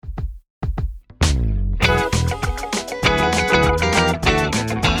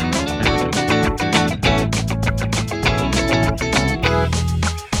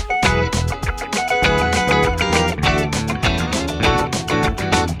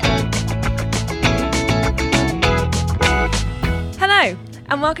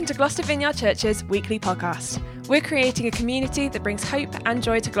and welcome to Gloucester Vineyard Church's weekly podcast. We're creating a community that brings hope and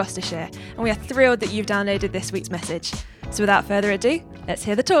joy to Gloucestershire, and we are thrilled that you've downloaded this week's message. So without further ado, let's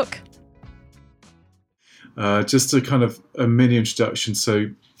hear the talk. Just a mini introduction. So,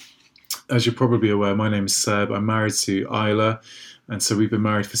 as you're probably aware, my name is Seb. I'm married to Isla, and so we've been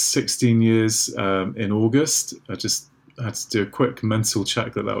married for 16 years in August. I just had to do a quick mental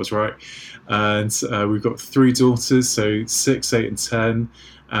check that was right. And we've got 3 daughters, so 6, 8 and 10.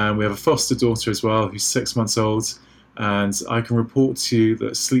 And we have a foster daughter as well, who's 6 months old. And I can report to you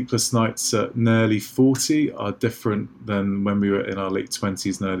that sleepless nights at nearly 40 are different than when we were in our late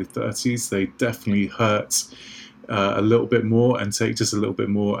 20s and early 30s. They definitely hurt a little bit more and take just a little bit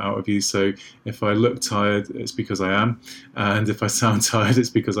more out of you. So if I look tired, it's because I am. And if I sound tired, it's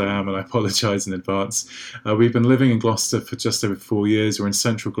because I am, and I apologise in advance. We've been living in Gloucester for just over 4 years. We're in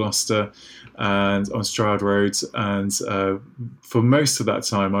central Gloucester and on Stroud Road. And for most of that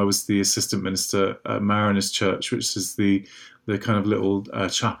time, I was the assistant minister at Mariners Church, which is the kind of little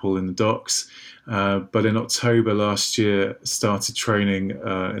chapel in the docks. But in October last year, started training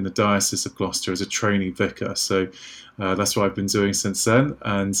in the Diocese of Gloucester as a trainee vicar. So that's what I've been doing since then,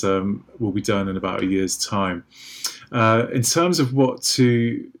 and will be done in about a year's time. In terms of what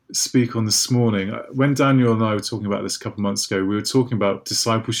to speak on this morning, when Daniel and I were talking about this a couple of months ago, we were talking about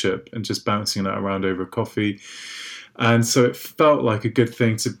discipleship and just bouncing that around over a coffee. And so it felt like a good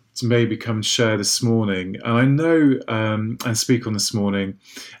thing to maybe come and share this morning. And I know, and speak on this morning,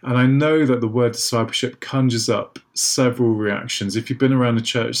 and I know that the word discipleship conjures up several reactions. If you've been around the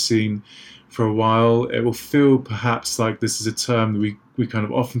church scene for a while, it will feel perhaps like this is a term that we kind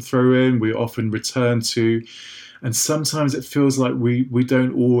of often throw in, we often return to. And sometimes it feels like we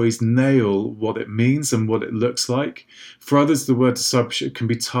don't always nail what it means and what it looks like. For others, the word discipleship can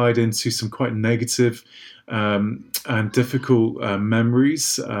be tied into some quite negative and difficult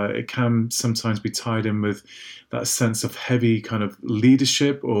memories. It can sometimes be tied in with that sense of heavy kind of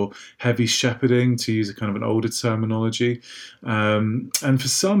leadership or heavy shepherding, to use a kind of an older terminology. And for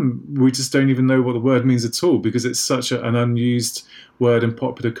some, we just don't even know what the word means at all, because it's such an unused word in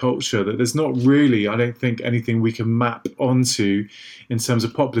popular culture that there's not really, I don't think, anything we can map onto in terms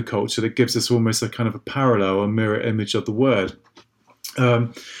of popular culture that gives us almost a kind of a parallel, a mirror image of the word.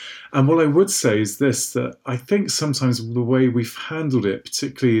 And what I would say is this, that I think sometimes the way we've handled it,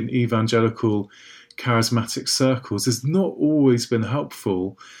 particularly in evangelical charismatic circles, has not always been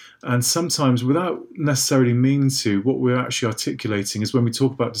helpful. And sometimes, without necessarily meaning to, what we're actually articulating is when we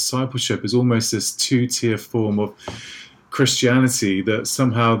talk about discipleship is almost this 2-tier form of Christianity, that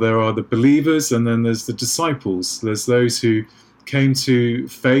somehow there are the believers and then there's the disciples. There's those who came to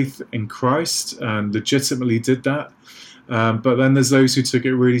faith in Christ and legitimately did that. But then there's those who took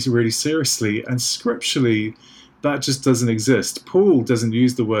it really, really seriously. And scripturally, that just doesn't exist. Paul doesn't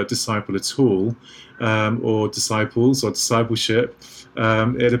use the word disciple at all, or disciples or discipleship.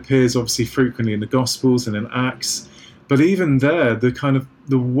 It appears obviously frequently in the Gospels and in Acts. But even there,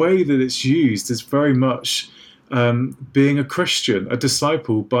 the way that it's used is very much being a Christian. A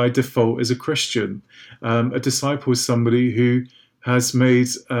disciple by default is a Christian. A disciple is somebody who has made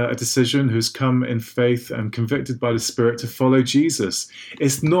a decision, who's come in faith and convicted by the Spirit to follow Jesus.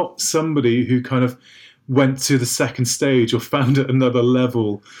 It's not somebody who kind of went to the second stage or found another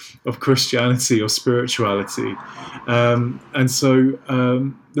level of Christianity or spirituality. And so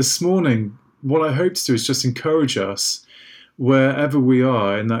this morning, what I hope to do is just encourage us wherever we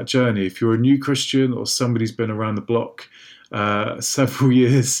are in that journey. If you're a new Christian or somebody who's been around the block several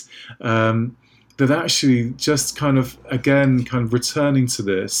years, that actually just kind of returning to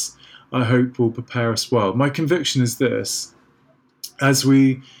this, I hope will prepare us well. My conviction is this: as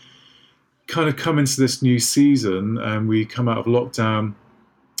we kind of come into this new season and we come out of lockdown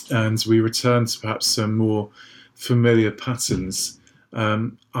and we return to perhaps some more familiar patterns,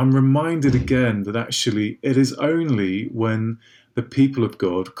 I'm reminded again that actually it is only when the people of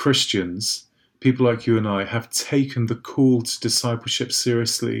God, Christians, people like you and I, have taken the call to discipleship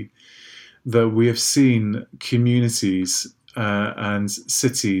seriously, that we have seen communities and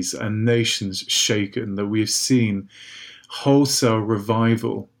cities and nations shaken, that we have seen wholesale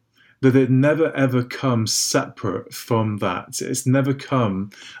revival, that it never ever comes separate from that. It's never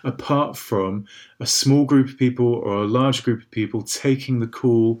come apart from a small group of people or a large group of people taking the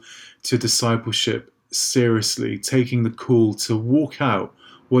call to discipleship seriously, taking the call to walk out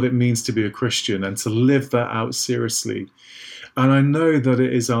what it means to be a Christian and to live that out seriously. And I know that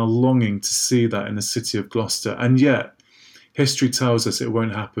it is our longing to see that in the city of Gloucester. And yet, history tells us it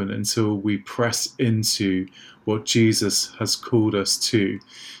won't happen until we press into what Jesus has called us to.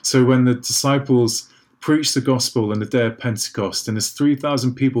 So when the disciples preach the gospel on the day of Pentecost, and there's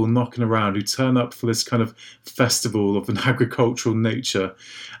 3,000 people knocking around who turn up for this kind of festival of an agricultural nature,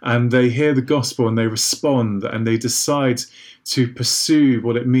 and they hear the gospel and they respond and they decide to pursue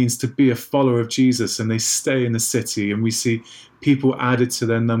what it means to be a follower of Jesus, and they stay in the city, and we see people added to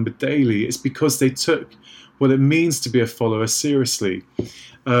their number daily. It's because they took what it means to be a follower seriously.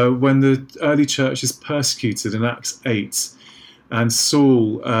 When the early church is persecuted in Acts 8, and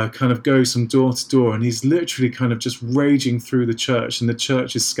Saul kind of goes from door to door, and he's literally kind of just raging through the church, and the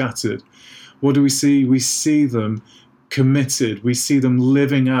church is scattered. What do we see? We see them committed. We see them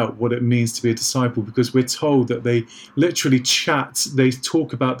living out what it means to be a disciple, because we're told that they literally chat, they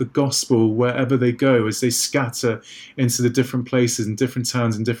talk about the gospel wherever they go as they scatter into the different places and different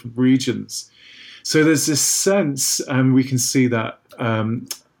towns and different regions. So there's this sense, and we can see that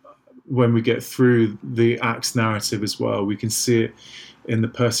when we get through the Acts narrative as well. We can see it in the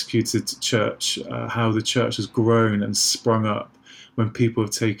persecuted church, how the church has grown and sprung up when people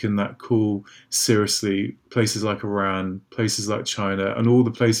have taken that call seriously. Places like Iran, places like China, and all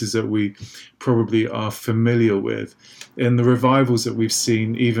the places that we probably are familiar with. In the revivals that we've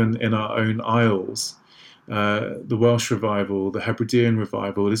seen, even in our own isles, the Welsh revival, the Hebridean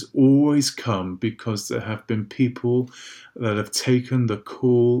revival, it has always come because there have been people that have taken the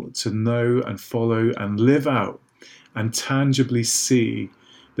call to know and follow and live out and tangibly see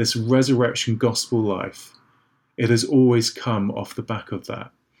this resurrection gospel life. It has always come off the back of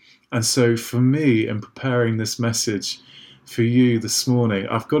that. And so for me, in preparing this message for you this morning,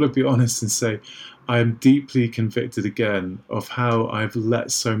 I've got to be honest and say I am deeply convicted again of how I've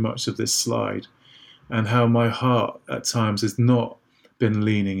let so much of this slide, and how my heart at times has not been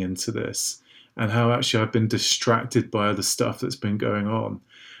leaning into this, and how actually I've been distracted by other stuff that's been going on.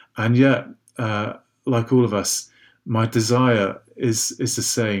 And yet, like all of us, my desire is the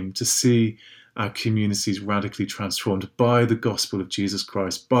same, to see our communities radically transformed by the gospel of Jesus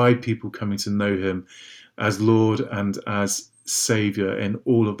Christ, by people coming to know him as Lord and as Saviour in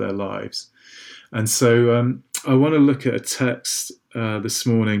all of their lives. And so I want to look at a text this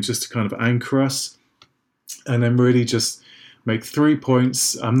morning just to kind of anchor us, and then really just make 3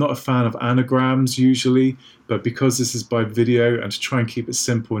 points. I'm not a fan of anagrams usually, but because this is by video and to try and keep it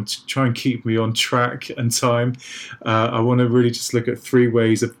simple and to try and keep me on track and time, I want to really just look at 3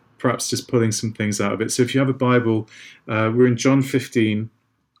 ways of perhaps just pulling some things out of it. So if you have a Bible, we're in John 15.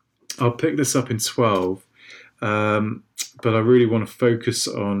 I'll pick this up in 12, but I really want to focus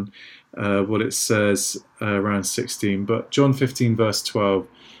on what it says around 16. But John 15 verse 12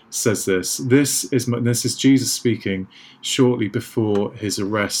 says this. This is Jesus speaking shortly before his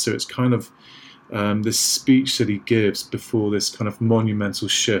arrest. So it's kind of this speech that he gives before this kind of monumental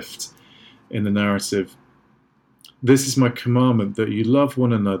shift in the narrative. This is my commandment, that you love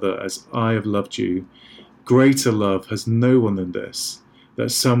one another as I have loved you. Greater love has no one than this, that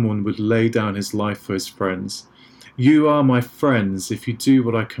someone would lay down his life for his friends. You are my friends if you do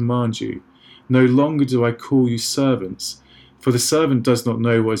what I command you. No longer do I call you servants, for the servant does not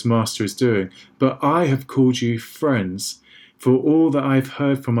know what his master is doing, but I have called you friends, for all that I have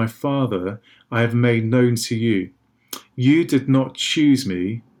heard from my Father I have made known to you. You did not choose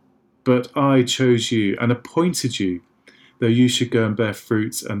me, but I chose you and appointed you, that you should go and bear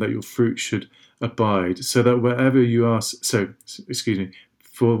fruit, and that your fruit should abide, so that whatever you ask,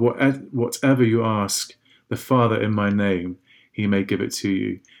 for whatever you ask the Father in my name, he may give it to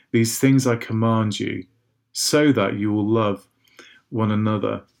you. These things I command you, so that you will love one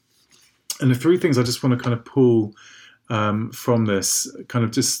another. And the 3 things I just want to kind of pull from this, kind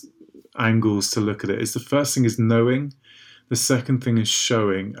of just angles to look at it, is the first thing is knowing, the second thing is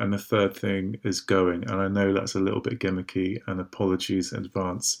showing, and the third thing is going. And I know that's a little bit gimmicky, and apologies in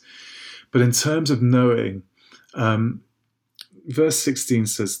advance. But in terms of knowing, verse 16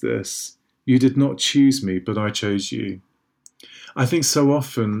 says this: you did not choose me, but I chose you. I think so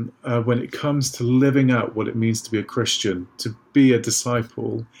often when it comes to living out what it means to be a Christian, to be a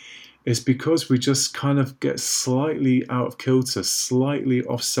disciple, it's because we just kind of get slightly out of kilter, slightly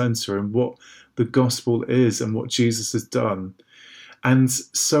off center in what the gospel is and what Jesus has done. And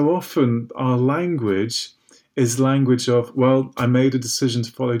so often our language is language of, well, I made a decision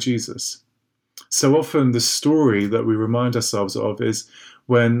to follow Jesus. So often the story that we remind ourselves of is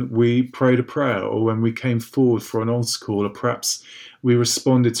when we prayed a prayer, or when we came forward for an altar call, or perhaps we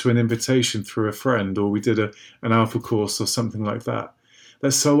responded to an invitation through a friend, or we did an Alpha course or something like that.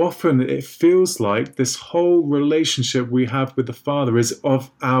 That so often it feels like this whole relationship we have with the Father is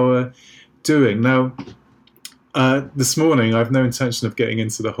of our doing. Now, This morning, I have no intention of getting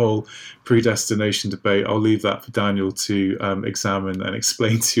into the whole predestination debate. I'll leave that for Daniel to examine and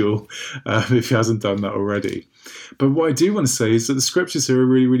explain to you all if he hasn't done that already. But what I do want to say is that the scriptures here are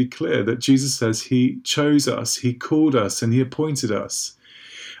really, really clear that Jesus says he chose us, he called us, and he appointed us.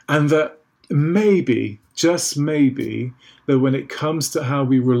 And that maybe, just maybe, that when it comes to how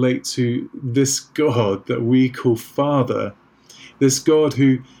we relate to this God that we call Father, this God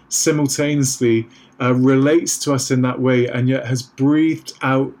who simultaneously relates to us in that way and yet has breathed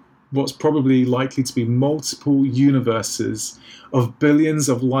out what's probably likely to be multiple universes of billions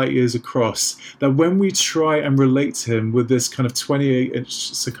of light years across, that when we try and relate to him with this kind of 28-inch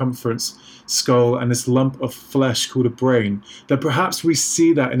circumference skull and this lump of flesh called a brain, that perhaps we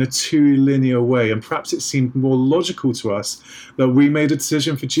see that in a too linear way, and perhaps it seemed more logical to us that we made a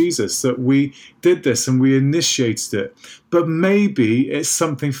decision for Jesus, that we did this and we initiated it. But maybe it's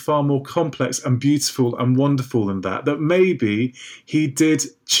something far more complex and beautiful and wonderful than that, that maybe he did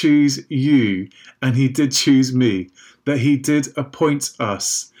choose you and he did choose me, that he did appoint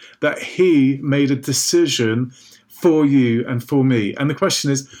us, that he made a decision for you and for me. And the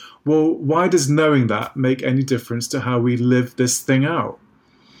question is, well, why does knowing that make any difference to how we live this thing out?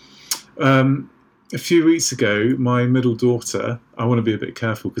 A few weeks ago, my middle daughter, I want to be a bit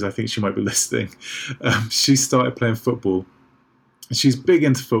careful because I think she might be listening, she started playing football. She's big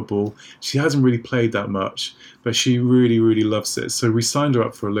into football. She hasn't really played that much, but she really, really loves it. So we signed her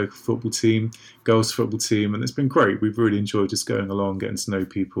up for a local football team, girls football team, and it's been great. We've really enjoyed just going along, getting to know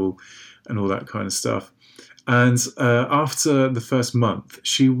people and all that kind of stuff. And after the first month,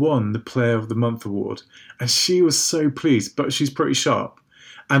 she won the Player of the Month award. And she was so pleased, but she's pretty sharp.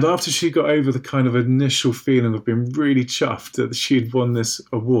 And after she got over the kind of initial feeling of being really chuffed that she had won this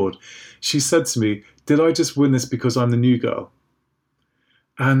award, she said to me, "Did I just win this because I'm the new girl?"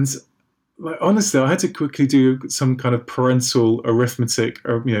 And honestly, I had to quickly do some kind of parental arithmetic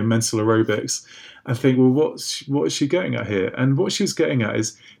or mental aerobics and think, well, what is she getting at here? And what she was getting at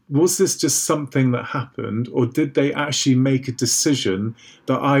is, was this just something that happened, or did they actually make a decision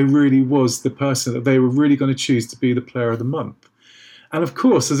that I really was the person that they were really going to choose to be the Player of the Month? And of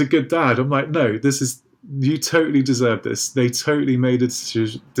course, as a good dad, I'm like, no, you totally deserve this. They totally made a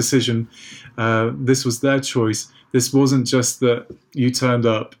decision. This was their choice. This wasn't just that you turned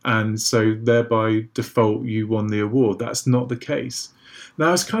up and so thereby default you won the award. That's not the case. Now,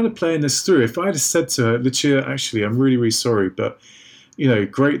 I was kind of playing this through. If I had said to her, "Lucia, actually, I'm really, really sorry, but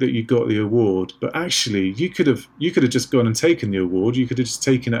great that you got the award, but actually you could have just gone and taken the award. You could have just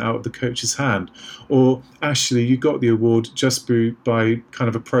taken it out of the coach's hand. Or actually you got the award just by kind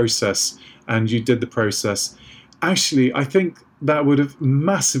of a process and you did the process." Actually, I think that would have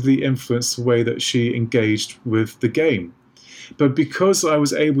massively influenced the way that she engaged with the game. But because I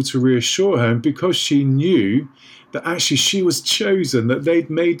was able to reassure her, and because she knew that actually she was chosen, that they'd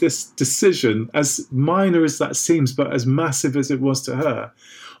made this decision, as minor as that seems, but as massive as it was to her,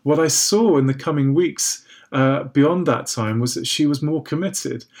 what I saw in the coming weeks beyond that time was that she was more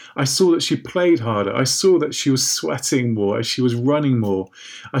committed. I saw that she played harder. I saw that she was sweating more as she was running more.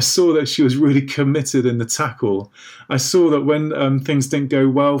 I saw that she was really committed in the tackle. I saw that when things didn't go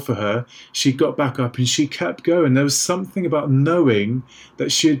well for her, she got back up and she kept going. There was something about knowing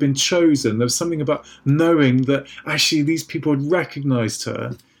that she had been chosen. There was something about knowing that actually these people had recognized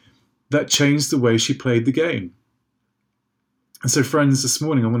her that changed the way she played the game. And so, friends, this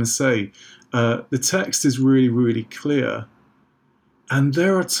morning I want to say, the text is really, really clear. And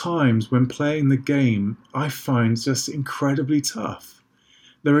there are times when playing the game I find just incredibly tough.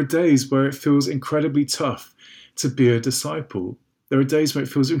 There are days where it feels incredibly tough to be a disciple. There are days where it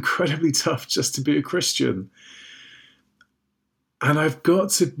feels incredibly tough just to be a Christian. And I've got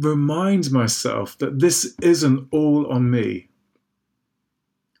to remind myself that this isn't all on me.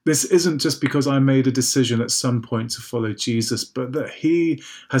 This isn't just because I made a decision at some point to follow Jesus, but that he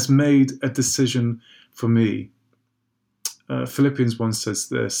has made a decision for me. Philippians 1 says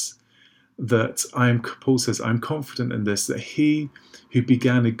this, that Paul says, "I'm confident in this, that he who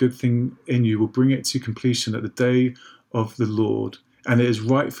began a good thing in you will bring it to completion at the day of the Lord. And it is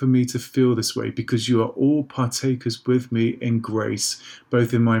right for me to feel this way because you are all partakers with me in grace,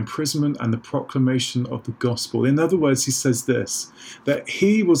 both in my imprisonment and the proclamation of the gospel." In other words, he says this, that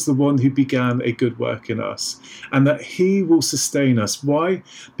he was the one who began a good work in us and that he will sustain us. Why?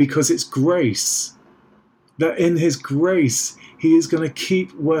 Because it's grace. That in his grace, he is going to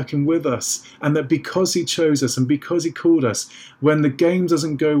keep working with us, and that because he chose us and because he called us, when the game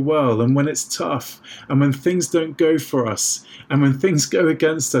doesn't go well and when it's tough and when things don't go for us and when things go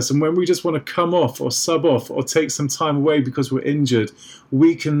against us and when we just want to come off or sub off or take some time away because we're injured,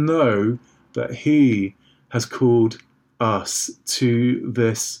 we can know that he has called us to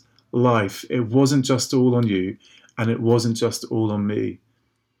this life. It wasn't just all on you, and it wasn't just all on me.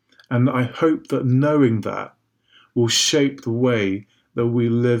 And I hope that knowing that will shape the way that we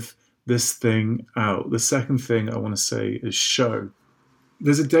live this thing out. The second thing I want to say is show.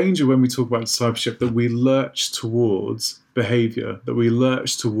 There's a danger when we talk about discipleship that we lurch towards behavior, that we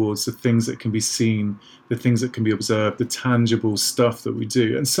lurch towards the things that can be seen, the things that can be observed, the tangible stuff that we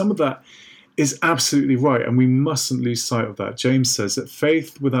do. And some of that is absolutely right, and we mustn't lose sight of that. James says that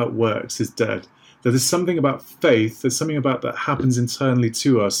faith without works is dead. That there's something about faith, there's something about that happens internally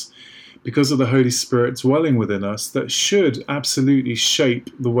to us because of the Holy Spirit dwelling within us that should absolutely shape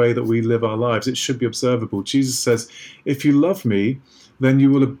the way that we live our lives. It should be observable. Jesus says, if you love me, then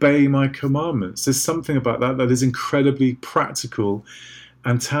you will obey my commandments. There's something about that that is incredibly practical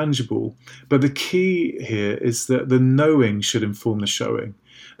and tangible. But the key here is that the knowing should inform the showing.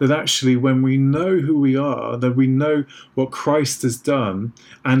 That actually when we know who we are, that we know what Christ has done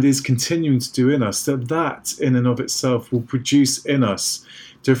and is continuing to do in us, that in and of itself will produce in us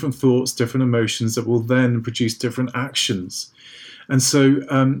different thoughts, different emotions that will then produce different actions. And so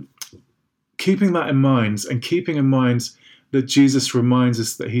keeping that in mind and keeping in mind that Jesus reminds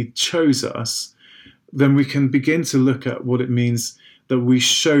us that he chose us, then we can begin to look at what it means that we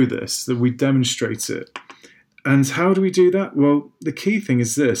show this, that we demonstrate it. And how do we do that? Well, the key thing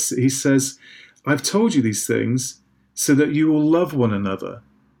is this. He says, I've told you these things so that you will love one another.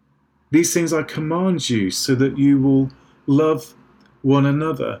 These things I command you so that you will love one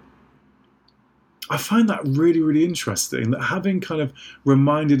another. I find that really, really interesting, that having kind of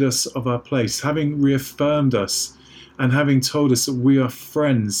reminded us of our place, having reaffirmed us, and having told us that we are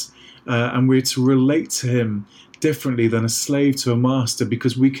friends and we're to relate to him differently than a slave to a master,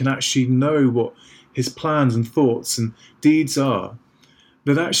 because we can actually know what his plans and thoughts and deeds are,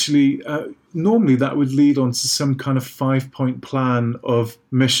 that actually normally that would lead on to some kind of 5-point plan of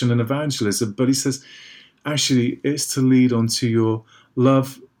mission and evangelism. But he says, actually, it's to lead on to your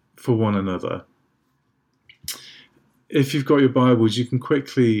love for one another. If you've got your Bibles, you can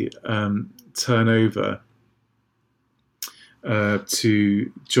quickly turn over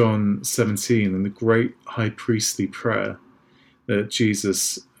to John 17 and the great high priestly prayer that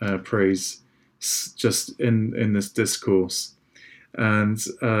Jesus prays just in this discourse. And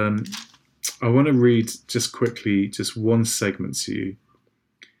I want to read just quickly just one segment to you.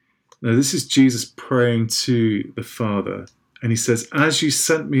 Now, this is Jesus praying to the Father, and he says, as you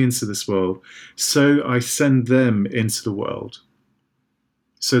sent me into this world, so I send them into the world.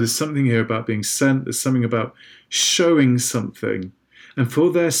 So there's something here about being sent, there's something about showing something, and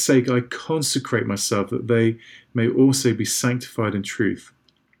for their sake I consecrate myself, that they may also be sanctified in truth.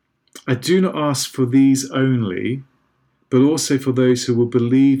 I do not ask for these only, but also for those who will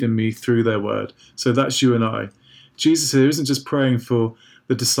believe in me through their word. So that's you and I. Jesus here isn't just praying for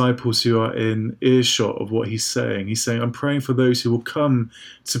the disciples who are in earshot of what he's saying. He's saying, I'm praying for those who will come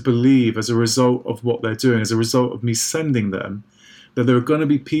to believe as a result of what they're doing, as a result of me sending them, that there are going to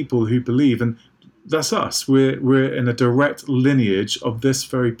be people who believe. And that's us. We're in a direct lineage of this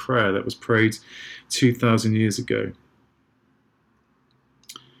very prayer that was prayed 2,000 years ago.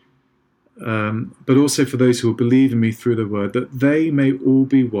 But also for those who will believe in me through the word, that they may all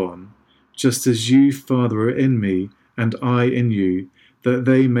be one, just as you, Father, are in me and I in you, that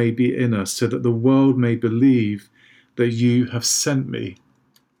they may be in us, so that the world may believe that you have sent me.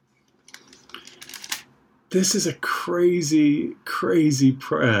 This is a crazy, crazy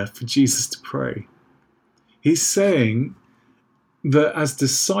prayer for Jesus to pray. He's saying that as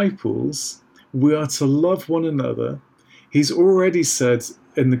disciples, we are to love one another. He's already said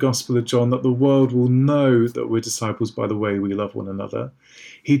in the Gospel of John that the world will know that we're disciples by the way we love one another.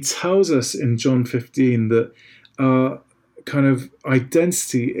 He tells us in John 15 that our kind of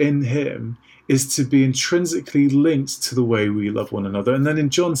identity in him is to be intrinsically linked to the way we love one another. And then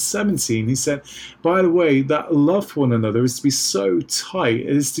in John 17, he said, by the way, that love for one another is to be so tight,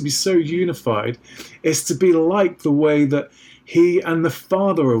 it is to be so unified, it's to be like the way that he and the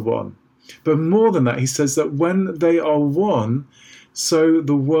Father are one. But more than that, he says that when they are one, so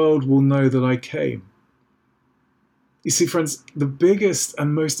the world will know that I came. You see, friends, the biggest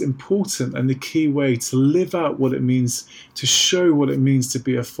and most important and the key way to live out what it means, to show what it means to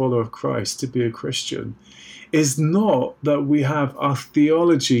be a follower of Christ, to be a Christian, is not that we have our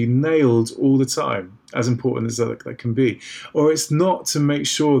theology nailed all the time, as important as that can be. Or it's not to make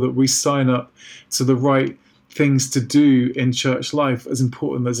sure that we sign up to the right things to do in church life, as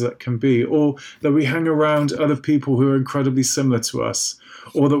important as that can be, or that we hang around other people who are incredibly similar to us,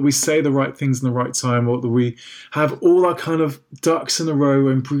 or that we say the right things in the right time, or that we have all our kind of ducks in a row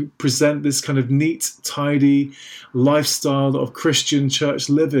and present this kind of neat, tidy lifestyle of Christian church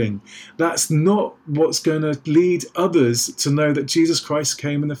living. That's not what's going to lead others to know that Jesus Christ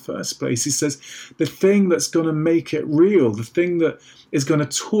came in the first place. He says the thing that's going to make it real, the thing that is going to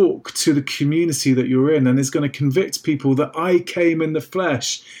talk to the community that you're in and is going to convict people that I came in the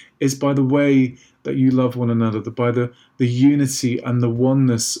flesh, is by the way that you love one another, by the unity and the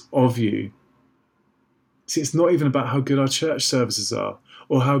oneness of you. See, it's not even about how good our church services are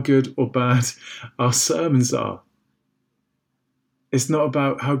or how good or bad our sermons are. It's not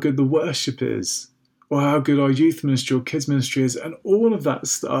about how good the worship is or how good our youth ministry or kids ministry is. And all of that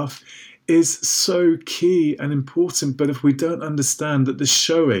stuff is so key and important. But if we don't understand that the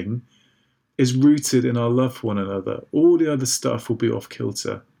showing is rooted in our love for one another, all the other stuff will be off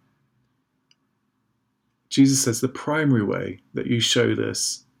kilter. Jesus says the primary way that you show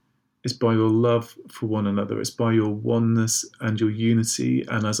this is by your love for one another. It's by your oneness and your unity.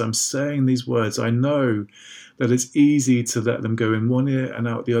 And as I'm saying these words, I know that it's easy to let them go in one ear and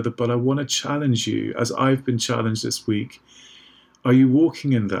out the other, but I want to challenge you, as I've been challenged this week. Are you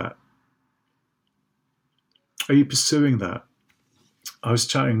walking in that? Are you pursuing that? I was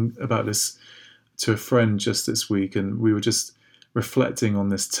chatting about this to a friend just this week, and we were just reflecting on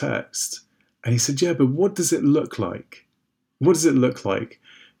this text. And he said, yeah, but what does it look like? What does it look like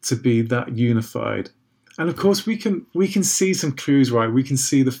to be that unified? And of course, we can see some clues, right? We can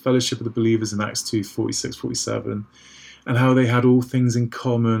see the fellowship of the believers in Acts 2, 46, 47, and how they had all things in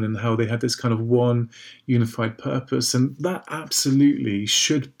common and how they had this kind of one unified purpose. And that absolutely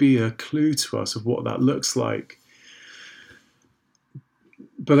should be a clue to us of what that looks like.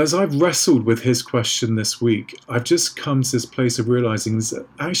 But as I've wrestled with his question this week, I've just come to this place of realizing that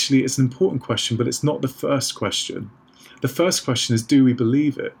actually it's an important question, but it's not the first question. The first question is, do we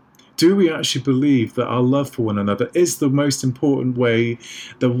believe it? Do we actually believe that our love for one another is the most important way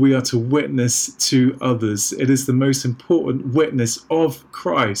that we are to witness to others? It is the most important witness of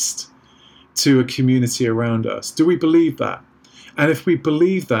Christ to a community around us. Do we believe that? And if we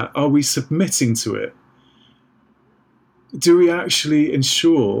believe that, are we submitting to it? Do we actually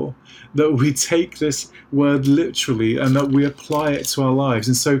ensure that we take this word literally and that we apply it to our lives?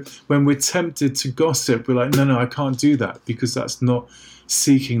 And so when we're tempted to gossip, we're like, no, I can't do that, because that's not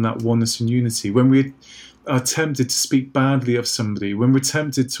seeking that oneness and unity. When we are tempted to speak badly of somebody, when we're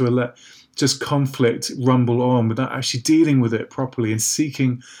tempted to let just conflict rumble on without actually dealing with it properly and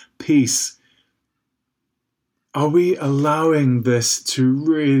seeking peace, are we allowing this to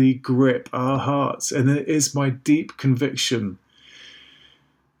really grip our hearts? And it is my deep conviction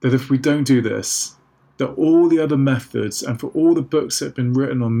that if we don't do this, that all the other methods and for all the books that have been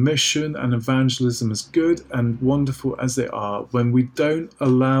written on mission and evangelism, as good and wonderful as they are, when we don't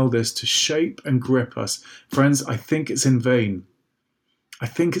allow this to shape and grip us, friends, I think it's in vain. I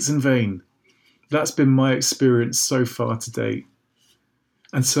think it's in vain. That's been my experience so far to date.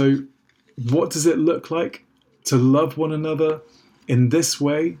 And so what does it look like to love one another in this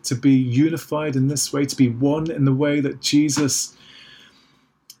way, to be unified in this way, to be one in the way that Jesus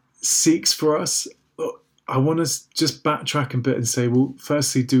seeks for us? I want to just backtrack a bit and say, well,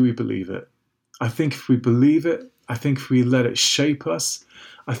 firstly, do we believe it? I think if we believe it, I think if we let it shape us,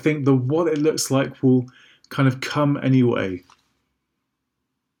 I think that what it looks like will kind of come anyway.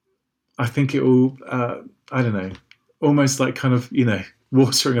 I think it will, I don't know, almost like kind of,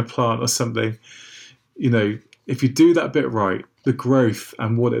 watering a plant or something. If you do that bit right, the growth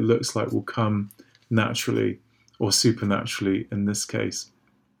and what it looks like will come naturally, or supernaturally in this case.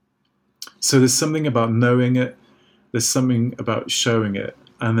 So there's something about knowing it, there's something about showing it,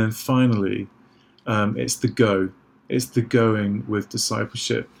 and then finally, it's the go. It's the going with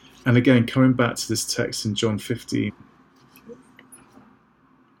discipleship. And again, coming back to this text in John 15,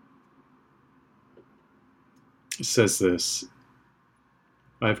 it says this: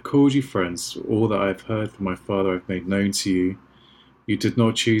 I have called you friends, for all that I have heard from my Father I have made known to you. You did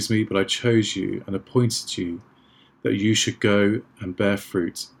not choose me, but I chose you and appointed you, that you should go and bear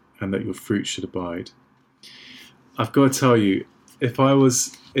fruit, and that your fruit should abide. I've got to tell you, if I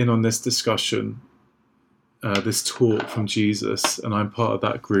was in on this discussion, this talk from Jesus, and I'm part of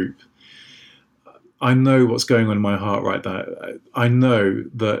that group, I know what's going on in my heart right now. I know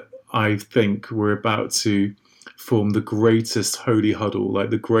that I think we're about to form the greatest holy huddle,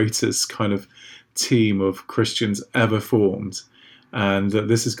 like the greatest kind of team of Christians ever formed, and that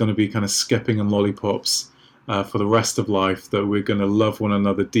this is going to be kind of skipping and lollipops for the rest of life, that we're going to love one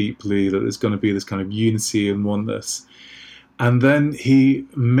another deeply, that there's going to be this kind of unity and oneness. And then he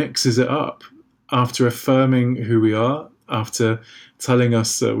mixes it up after affirming who we are, after telling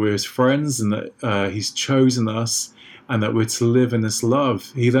us that we're his friends and that he's chosen us and that we're to live in this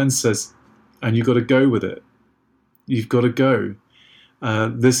love. He then says, and you've got to go with it. You've got to go.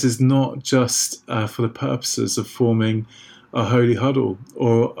 This is not just for the purposes of forming a holy huddle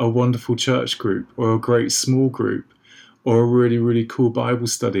or a wonderful church group or a great small group or a really, really cool Bible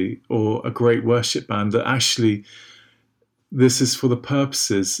study or a great worship band, that actually this is for the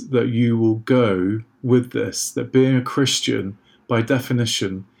purposes that you will go with this, that being a Christian, by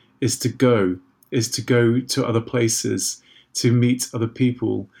definition, is to go to other places, to meet other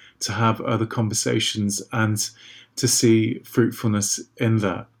people, to have other conversations, and to see fruitfulness in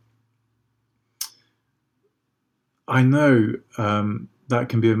that. I know that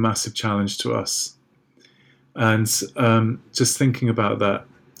can be a massive challenge to us. And just thinking about that,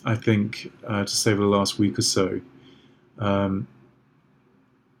 I think just over the last week or so,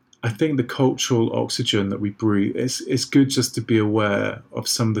 I think the cultural oxygen that we breathe, it's good just to be aware of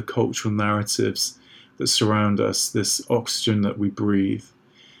some of the cultural narratives that surround us, this oxygen that we breathe.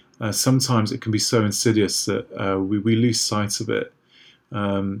 Sometimes it can be so insidious that we lose sight of it.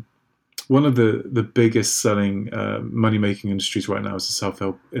 One of the biggest selling money-making industries right now is the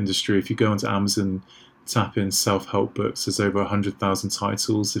self-help industry. If you go onto Amazon, tap in self-help books, there's over 100,000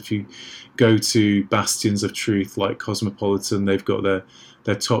 titles. If you go to bastions of truth like Cosmopolitan, they've got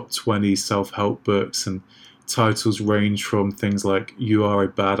their top 20 self-help books, and titles range from things like You Are a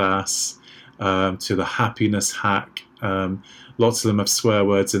Badass to The Happiness Hack. Lots of them have swear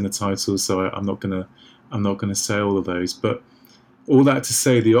words in the titles, so I'm not gonna say all of those. But all that to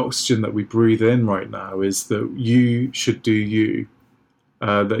say, the oxygen that we breathe in right now is that you should do you,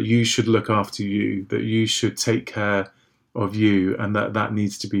 that you should look after you, that you should take care of you, and that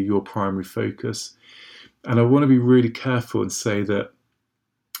needs to be your primary focus. And I want to be really careful and say that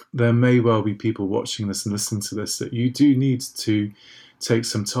there may well be people watching this and listening to this, that you do need to take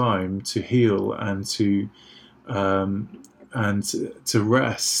some time to heal and to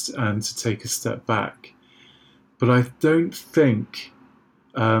rest and to take a step back. But I don't think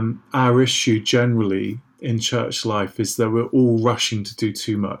our issue generally in church life is that we're all rushing to do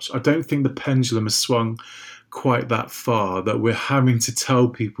too much. I don't think the pendulum has swung quite that far, that we're having to tell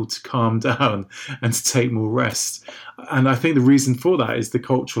people to calm down and to take more rest. And I think the reason for that is the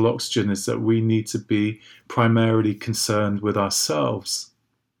cultural oxygen is that we need to be primarily concerned with ourselves.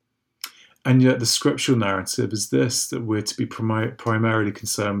 And yet the scriptural narrative is this, that we're to be primarily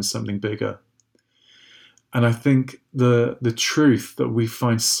concerned with something bigger. And I think the truth that we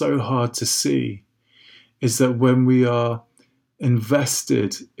find so hard to see is that when we are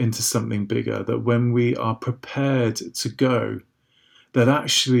invested into something bigger, that when we are prepared to go, that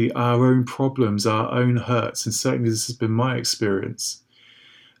actually our own problems, our own hurts, and certainly this has been my experience,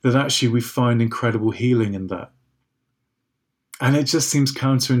 that actually we find incredible healing in that. And it just seems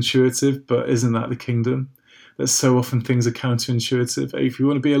counterintuitive, but isn't that the kingdom? That so often things are counterintuitive. If you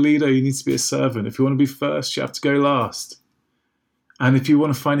want to be a leader, you need to be a servant. If you want to be first, you have to go last. And if you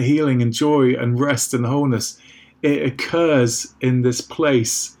want to find healing and joy and rest and wholeness, it occurs in this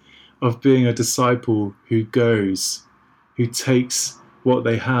place of being a disciple who goes, who takes what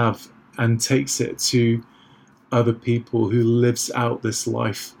they have and takes it to other people, who lives out this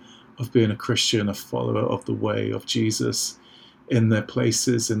life of being a Christian, a follower of the way of Jesus, in their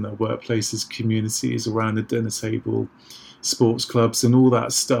places, in their workplaces, communities, around the dinner table, sports clubs, and all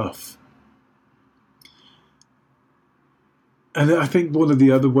that stuff. And I think one of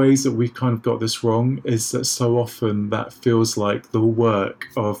the other ways that we've kind of got this wrong is that so often that feels like the work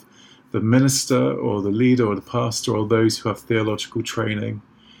of the minister or the leader or the pastor or those who have theological training,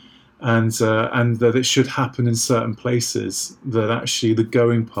 and that it should happen in certain places, that actually the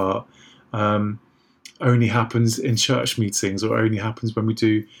going part only happens in church meetings or only happens when we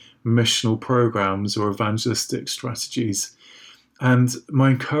do missional programs or evangelistic strategies. And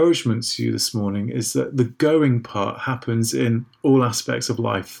my encouragement to you this morning is that the going part happens in all aspects of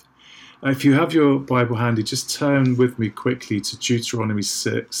life. If you have your Bible handy, just turn with me quickly to Deuteronomy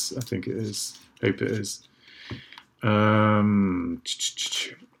 6, I think it is. Hope it is.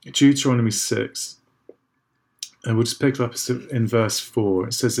 Deuteronomy 6. And we'll just pick it up in verse 4.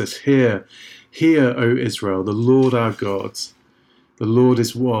 It says this, Hear, O Israel, the Lord our God, the Lord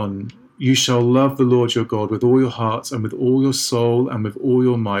is one. You shall love the Lord your God with all your heart and with all your soul and with all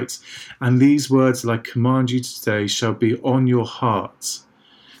your might. And these words that I command you today shall be on your heart.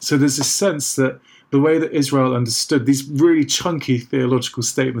 So there's a sense that the way that Israel understood these really chunky theological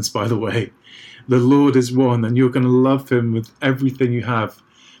statements, by the way. The Lord is one, and you're going to love him with everything you have.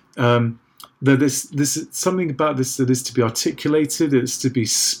 That this is something about this that is to be articulated, it's to be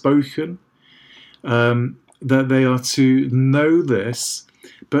spoken, that they are to know this.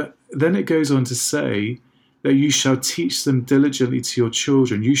 But then it goes on to say that you shall teach them diligently to your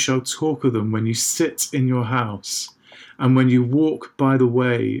children. You shall talk of them when you sit in your house, and when you walk by the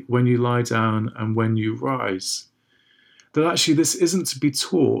way, when you lie down, and when you rise. That actually this isn't to be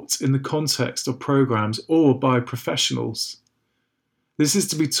taught in the context of programs or by professionals. This is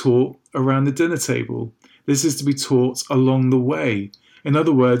to be taught around the dinner table. This is to be taught along the way. In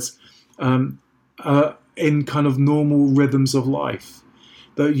other words, in kind of normal rhythms of life.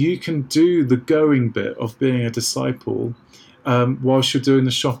 That you can do the going bit of being a disciple whilst you're doing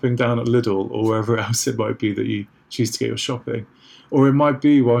the shopping down at Lidl or wherever else it might be that you choose to get your shopping. Or it might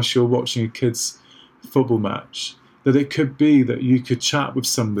be whilst you're watching a kid's football match. That it could be that you could chat with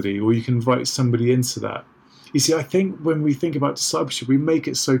somebody or you can invite somebody into that. You see, I think when we think about discipleship, we make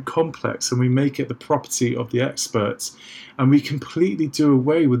it so complex and we make it the property of the experts, and we completely do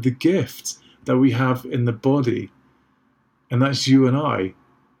away with the gift that we have in the body, and that's you and I.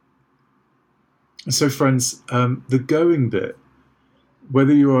 And so, friends, the going bit,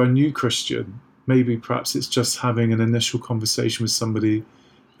 whether you are a new Christian, maybe perhaps it's just having an initial conversation with somebody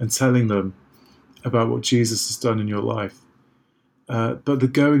and telling them about what Jesus has done in your life. But the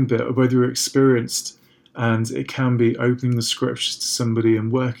going bit, whether you're experienced, and it can be opening the scriptures to somebody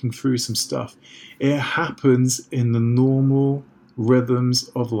and working through some stuff. It happens in the normal rhythms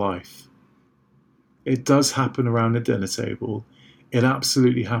of life. It does happen around the dinner table. It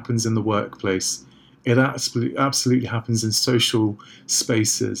absolutely happens in the workplace. It absolutely happens in social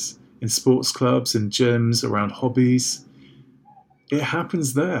spaces, in sports clubs, in gyms, around hobbies. It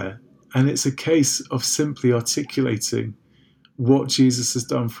happens there. And it's a case of simply articulating what Jesus has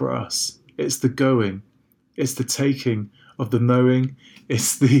done for us. It's the going. It's the taking of the knowing.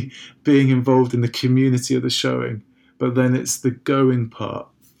 It's the being involved in the community of the showing. But then it's the going part,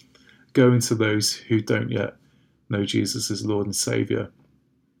 going to those who don't yet know Jesus as Lord and Saviour.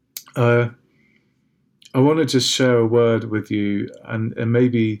 I want to just share a word with you, and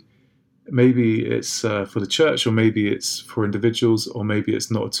maybe it's for the church, or maybe it's for individuals, or maybe it's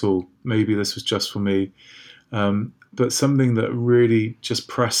not at all. Maybe this was just for me. But something that really just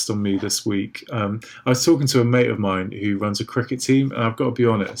pressed on me this week. I was talking to a mate of mine who runs a cricket team, and I've got to be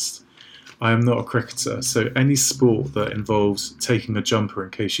honest, I am not a cricketer. So any sport that involves taking a jumper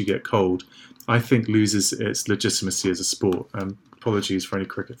in case you get cold, I think loses its legitimacy as a sport. Apologies for any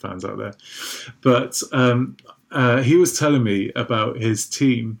cricket fans out there. But he was telling me about his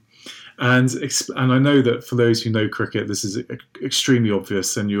team. And I know that for those who know cricket, this is extremely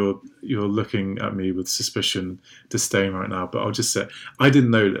obvious, and you're looking at me with suspicion, disdain right now. But I'll just say I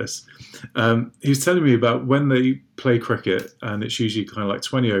didn't know this. He was telling me about when they play cricket, and it's usually kind of like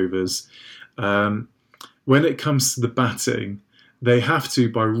 20 overs. When it comes to the batting, they have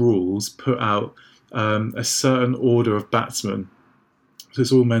to, by rules, put out a certain order of batsmen. So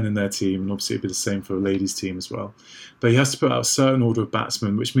it's all men in their team, and obviously it'd be the same for a ladies' team as well. But he has to put out a certain order of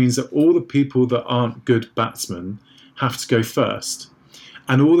batsmen, which means that all the people that aren't good batsmen have to go first.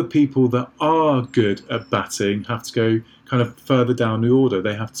 And all the people that are good at batting have to go kind of further down the order.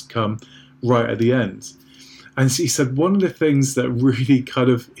 They have to come right at the end. And he said one of the things that really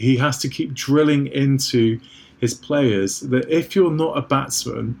he has to keep drilling into his players, that if you're not a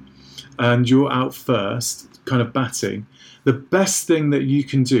batsman and you're out first, kind of batting, the best thing that you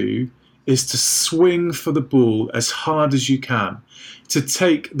can do is to swing for the ball as hard as you can, to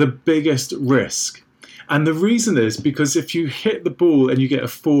take the biggest risk. And the reason is because if you hit the ball and you get a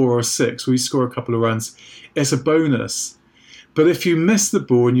 4 or a 6, or you score a couple of runs, it's a bonus. But if you miss the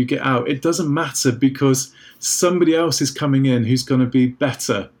ball and you get out, it doesn't matter, because somebody else is coming in who's going to be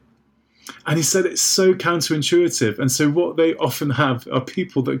better. And he said it's so counterintuitive. And so what they often have are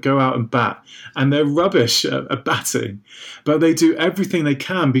people that go out and bat, and they're rubbish at batting, but they do everything they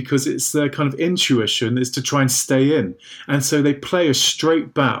can because it's their kind of intuition is to try and stay in. And so they play a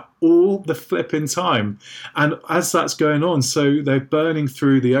straight bat all the flipping time. And as that's going on, so they're burning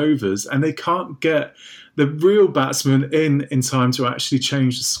through the overs, and they can't get the real batsman in time to actually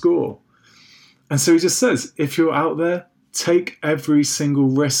change the score. And so he just says, if you're out there, take every single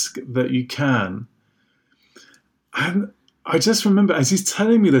risk that you can. And I just remember, as he's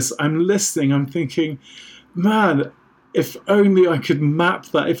telling me this, I'm listening, I'm thinking, man, if only I could map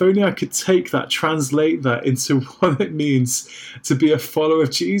that, if only I could take that, translate that into what it means to be a follower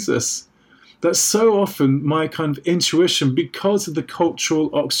of Jesus. That so often my kind of intuition, because of the cultural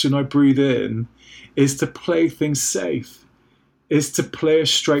oxygen I breathe in, is to play things safe, is to play a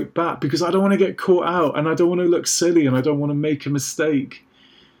straight bat, because I don't want to get caught out and I don't want to look silly and I don't want to make a mistake.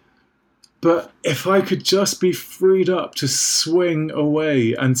 But if I could just be freed up to swing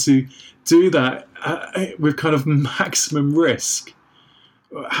away and to do that with kind of maximum risk,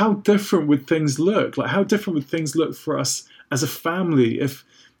 how different would things look? Like, how different would things look for us as a family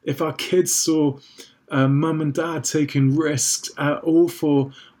if our kids saw mum and dad taking risks, all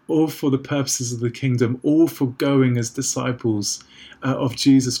for the purposes of the kingdom, all for going as disciples of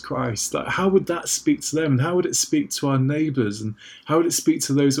Jesus Christ? Like, how would that speak to them? And how would it speak to our neighbours? And how would it speak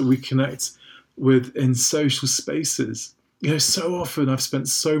to those that we connect with in social spaces? You know, so often I've spent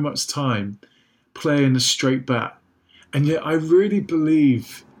so much time playing a straight bat, and yet I really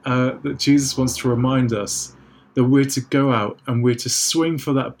believe that Jesus wants to remind us that we're to go out and we're to swing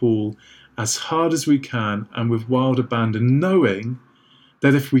for that ball as hard as we can and with wild abandon, knowing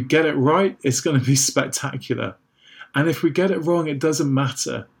that if we get it right, it's going to be spectacular. And if we get it wrong, it doesn't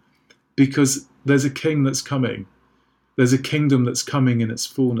matter, because there's a king that's coming. There's a kingdom that's coming in its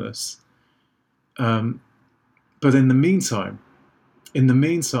fullness. But in the meantime,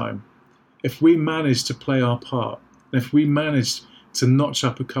 if we manage to play our part, and if we manage to notch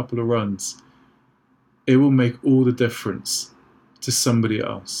up a couple of runs, it will make all the difference to somebody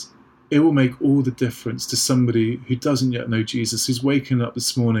else. It will make all the difference to somebody who doesn't yet know Jesus, who's waking up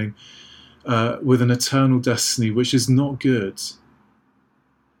this morning with an eternal destiny, which is not good.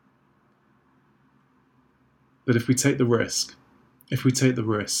 But if we take the risk,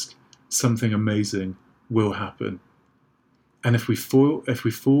 something amazing will happen. And if we fall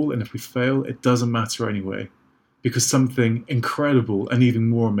and if we fail, it doesn't matter anyway, because something incredible and even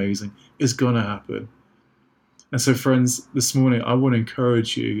more amazing is going to happen. And so, friends, this morning I want to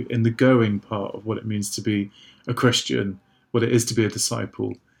encourage you in the going part of what it means to be a Christian, what it is to be a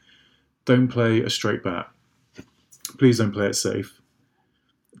disciple. Don't play a straight bat. Please don't play it safe.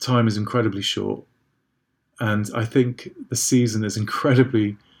 Time is incredibly short. And I think the season is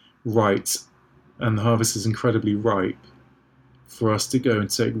incredibly right, and the harvest is incredibly ripe for us to go and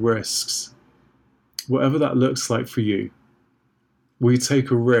take risks. Whatever that looks like for you, will you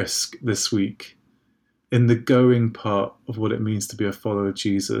take a risk this week in the going part of what it means to be a follower of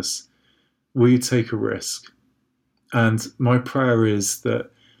Jesus? Will you take a risk? And my prayer is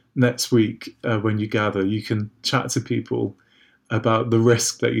that next week, when you gather, you can chat to people about the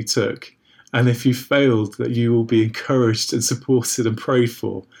risk that you took. And if you failed, that you will be encouraged and supported and prayed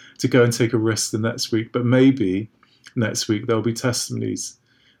for to go and take a risk the next week. But maybe next week there'll be testimonies.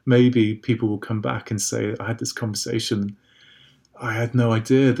 Maybe people will come back and say, I had this conversation. I had no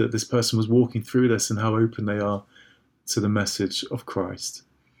idea that this person was walking through this, and how open they are to the message of Christ.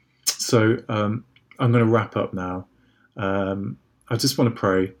 So I'm going to wrap up now. I just want to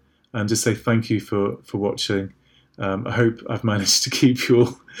pray and just say thank you for watching. I hope I've managed to keep you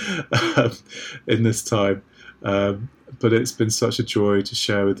all in this time. But it's been such a joy to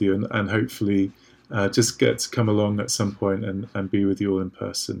share with you, and hopefully just get to come along at some point and be with you all in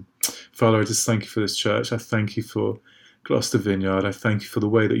person. Father, I just thank you for this church. I thank you for Gloucester Vineyard. I thank you for the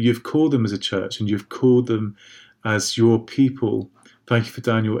way that you've called them as a church and you've called them as your people. Thank you for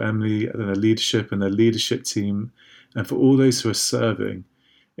Daniel, Emily, and their leadership and their leadership team, and for all those who are serving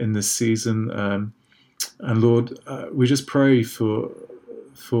in this season. And Lord, we just pray for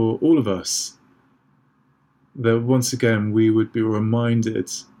all of us, that once again we would be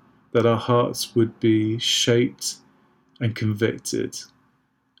reminded that our hearts would be shaped and convicted,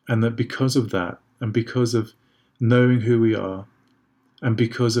 and that because of that, and because of knowing who we are, and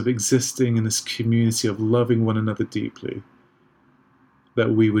because of existing in this community of loving one another deeply,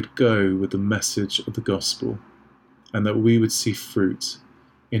 that we would go with the message of the gospel, and that we would see fruit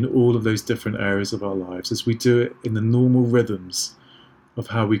in all of those different areas of our lives as we do it in the normal rhythms of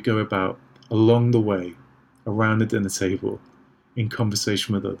how we go about along the way, around the dinner table, in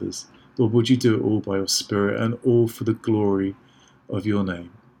conversation with others. Lord, would you do it all by your Spirit, and all for the glory of your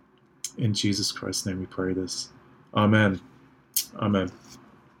name. In Jesus Christ's name we pray this. Amen. Amen.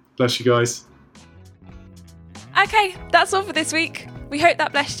 Bless you guys. Okay, that's all for this week. We hope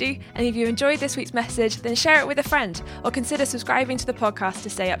that blessed you, and if you enjoyed this week's message, then share it with a friend or consider subscribing to the podcast to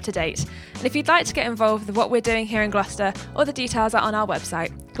stay up to date. And if you'd like to get involved with what we're doing here in Gloucester, all the details are on our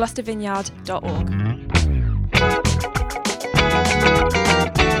website, gloucestervineyard.org.